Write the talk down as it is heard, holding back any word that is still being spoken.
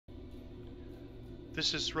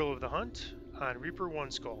This is Thrill of the Hunt on Reaper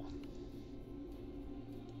 1 Skull.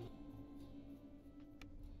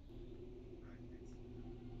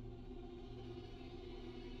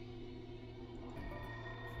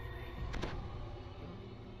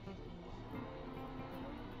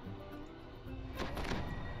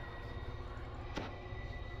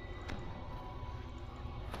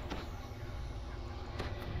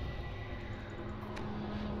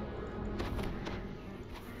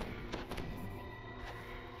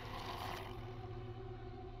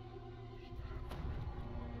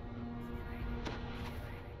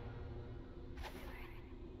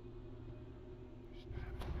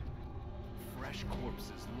 Fresh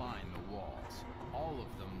corpses line the walls, all of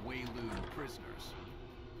them Wayloon prisoners.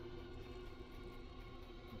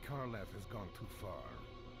 Karlev has gone too far,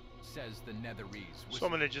 says the Netherese. So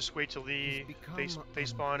I'm going to just wait till they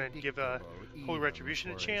spawn and give a Holy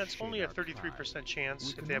Retribution a chance. Only a 33%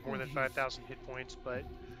 chance if they have more than 5,000 hit points, but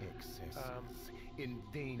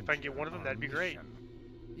if I can get one of them, that'd be great.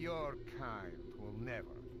 Your kind will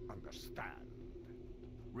never understand.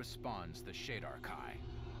 Responds the Shadar Kai.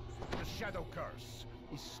 The Shadow Curse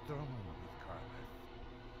is strong with Karlev.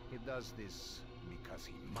 He does this because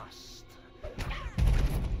he must.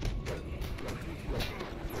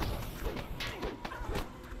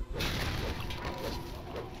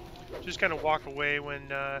 Just kind of walk away when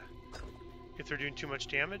if they're doing too much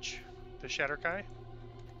damage, the Shadar Kai.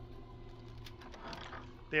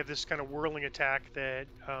 They have this kind of whirling attack that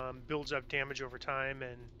builds up damage over time,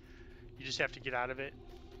 and you just have to get out of it.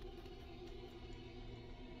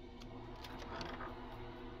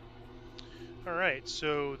 Alright,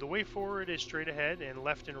 so the way forward is straight ahead, and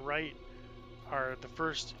left and right are the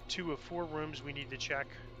first 2 of 4 rooms we need to check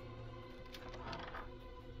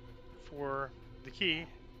for the key.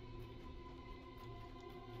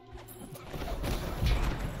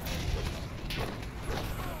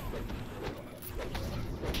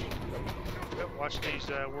 Yep, watch these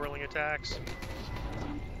whirling attacks.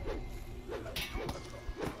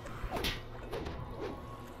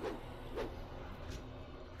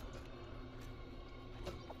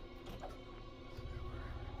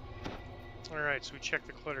 Alright, so we checked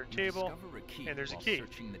the cluttered table, and there's a key.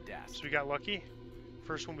 So we got lucky.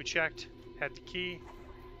 First one we checked had the key.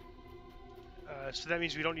 So that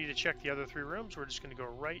means we don't need to check the other 3 rooms. We're just going to go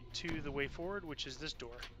right to the way forward, which is this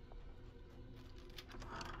door.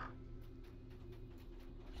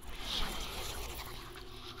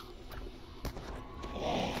 The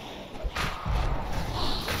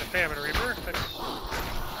Famine Reaper.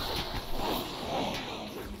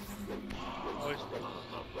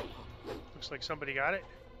 Looks like somebody got it.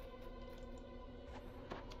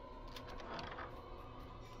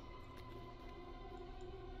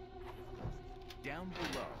 Down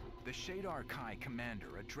below, the Shadar Kai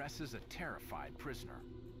commander addresses a terrified prisoner.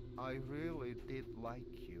 I really did like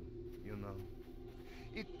you, you know.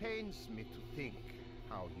 It pains me to think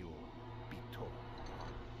how you'll be told.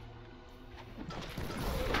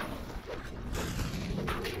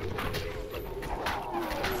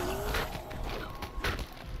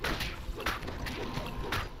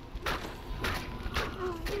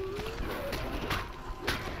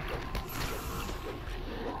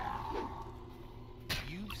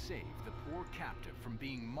 You've saved the poor captive from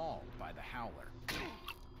being mauled by the Howler.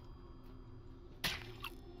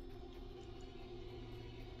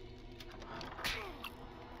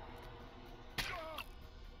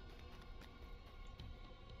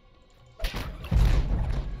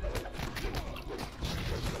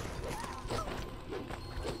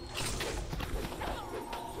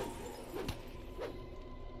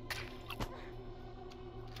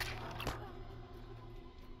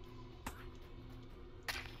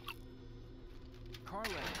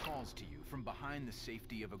 Karlev calls to you from behind the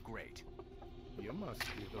safety of a grate. You must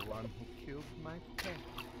be the one who killed my pet.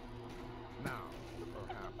 Now,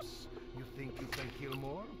 perhaps, you think you can kill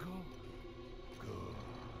more? Good. Good.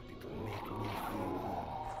 It will make me feel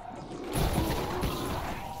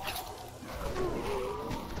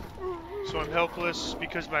good. So I'm helpless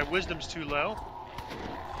because my wisdom's too low.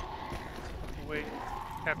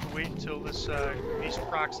 Have to wait until these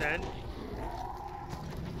procs end.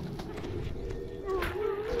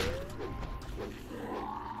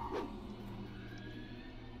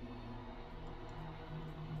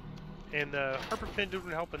 And the Harper Pin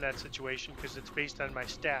didn't help in that situation because it's based on my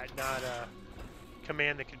stat, not a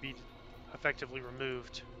command that could be effectively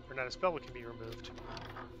removed, or not a spell that can be removed.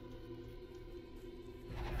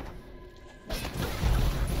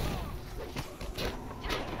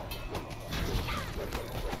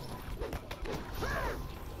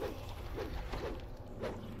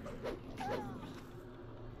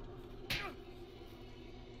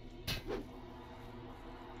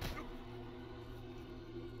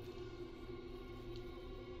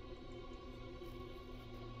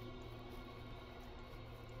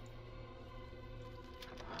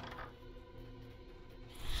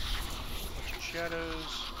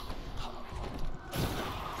 shadows.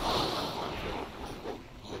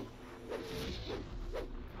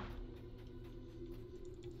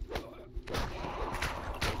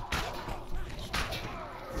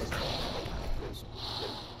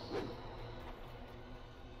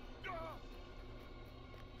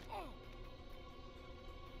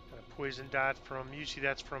 Got a poison dot from, usually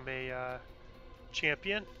that's from a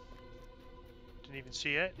champion. Didn't even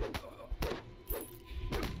see it.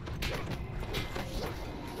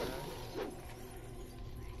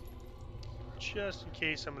 Just in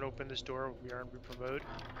case, I'm going to open this door. We are in Reaper mode.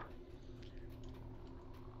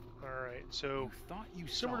 Alright, so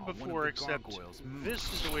similar to before, except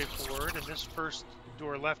this is the way forward, and this first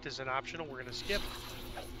door left is an optional. We're going to skip.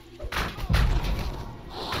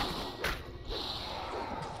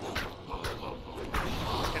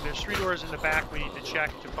 And there's 3 doors in the back we need to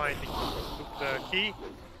check to find the key.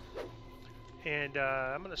 And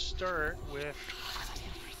I'm going to start with...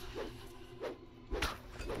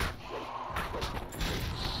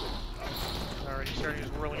 Already starting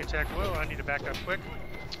his whirling attack. Whoa, I need to back up quick.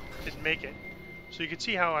 Didn't make it. So you can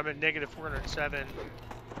see how I'm at negative 407.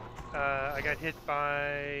 I got hit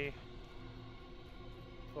by,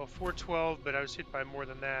 well, 412, but I was hit by more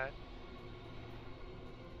than that.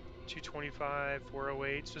 225,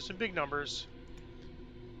 408, so some big numbers.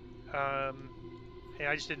 And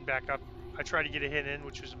I just didn't back up. I tried to get a hit in,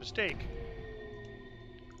 which was a mistake.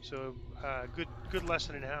 So good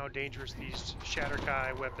lesson in how dangerous these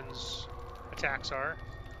Shatterkai weapons attacks are,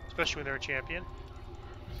 especially when they're a champion.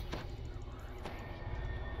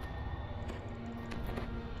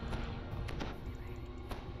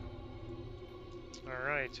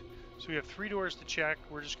 Alright, so we have 3 doors to check.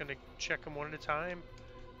 We're just going to check them one at a time.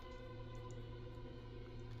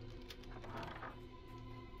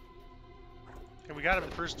 And we got him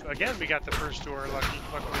the first, again we got the first door, luckily.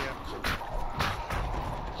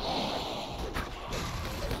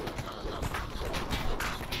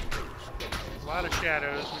 A lot of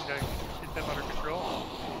shadows, we need to get them under control.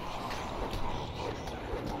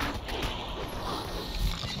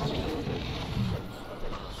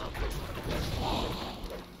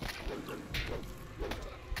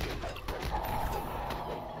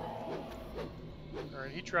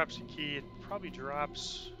 Alright, he drops a key. It probably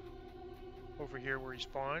drops over here where he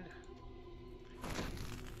spawned.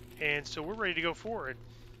 And so we're ready to go forward.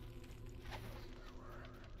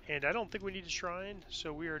 And I don't think we need a shrine,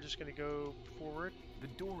 so we are just going to go forward. The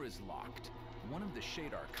door is locked. One of the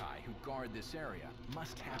Shatterkai who guard this area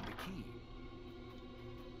must have the key.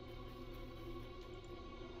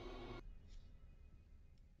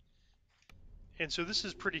 And so this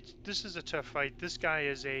is a tough fight. This guy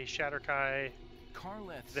is a Shatterkai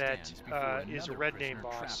that is a red name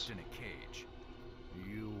boss. In a cage.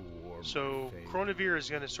 So Chronivir is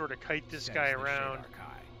going to sort of kite this guy around,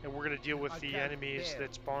 and we're going to deal with the enemies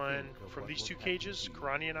that spawn from these 2 cages,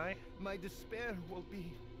 Karani and I. My despair will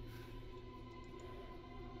be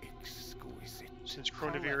exquisite. Since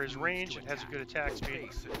Chronivir is ranged, it has a good attack speed.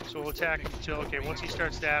 So we'll attack until, okay, once he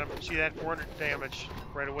starts that, see that 400 damage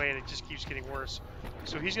right away, and it just keeps getting worse.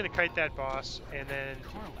 So he's going to kite that boss, and then...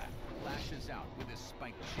 Karlach lashes out with his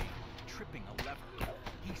spiked chain, tripping a lever.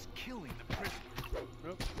 He's killing the prisoner.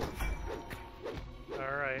 Nope.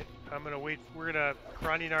 Alright, I'm going to wait,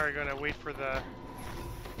 Karani and I are going to wait for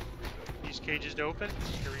these cages to open.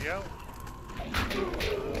 Here we go.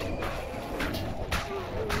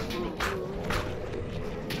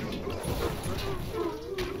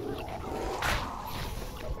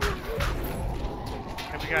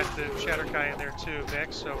 And we got the Shatterkai in there too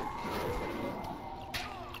next, so...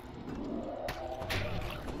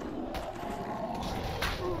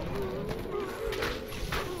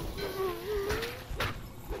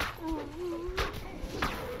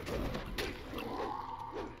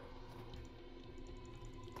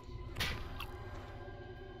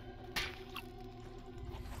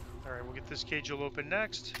 Alright, we'll get this cage will open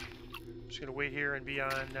next. I'm just gonna wait here and be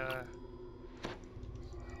on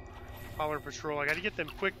Pollard Patrol. I gotta get them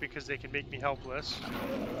quick because they can make me helpless.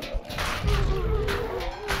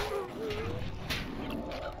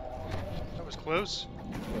 That was close.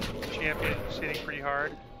 Champion is hitting pretty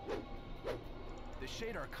hard. The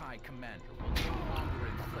Shatterkai commander will no longer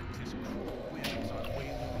inflict his cruel whims on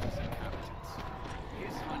Wayloon's inhabitants.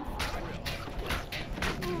 His hunt for thrills.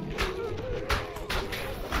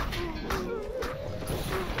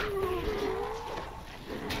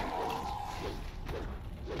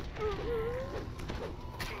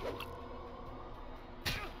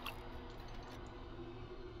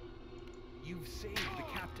 You've saved the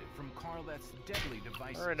captive from Karlath's deadly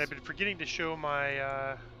devices. Alright, I've been forgetting to show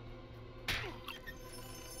my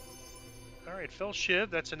All right, Fell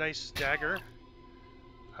Shiv, that's a nice dagger.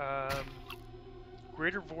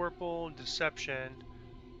 Greater Vorpal and Deception.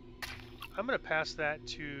 I'm going to pass that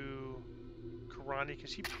to Karani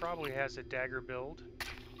because he probably has a dagger build.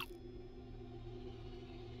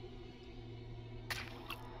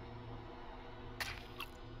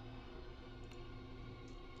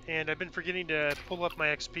 And I've been forgetting to pull up my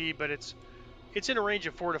XP, but it's in a range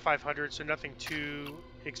of 400 to 500, so nothing too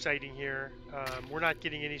exciting here. We're not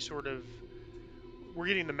getting any sort of... We're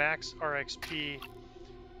getting the max RXP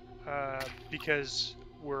because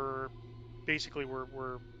we're basically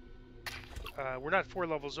we're not 4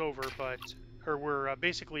 levels over, but we're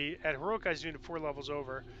basically at Heroic Guy's unit 4 levels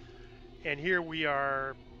over, and here we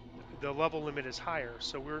are. The level limit is higher,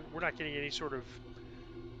 so we're not getting any sort of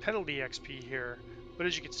penalty XP here. But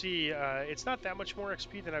as you can see, it's not that much more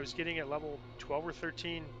XP than I was getting at level 12 or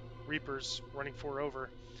 13 Reapers running 4 over.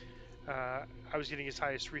 I was getting as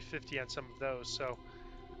high as 350 on some of those, so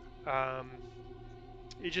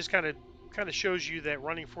it just kind of shows you that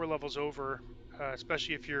running 4 levels over,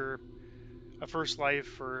 especially if you're a first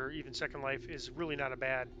life or even second life, is really not a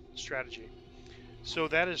bad strategy. So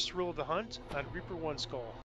that is Thrill of the Hunt on Reaper 1 Skull.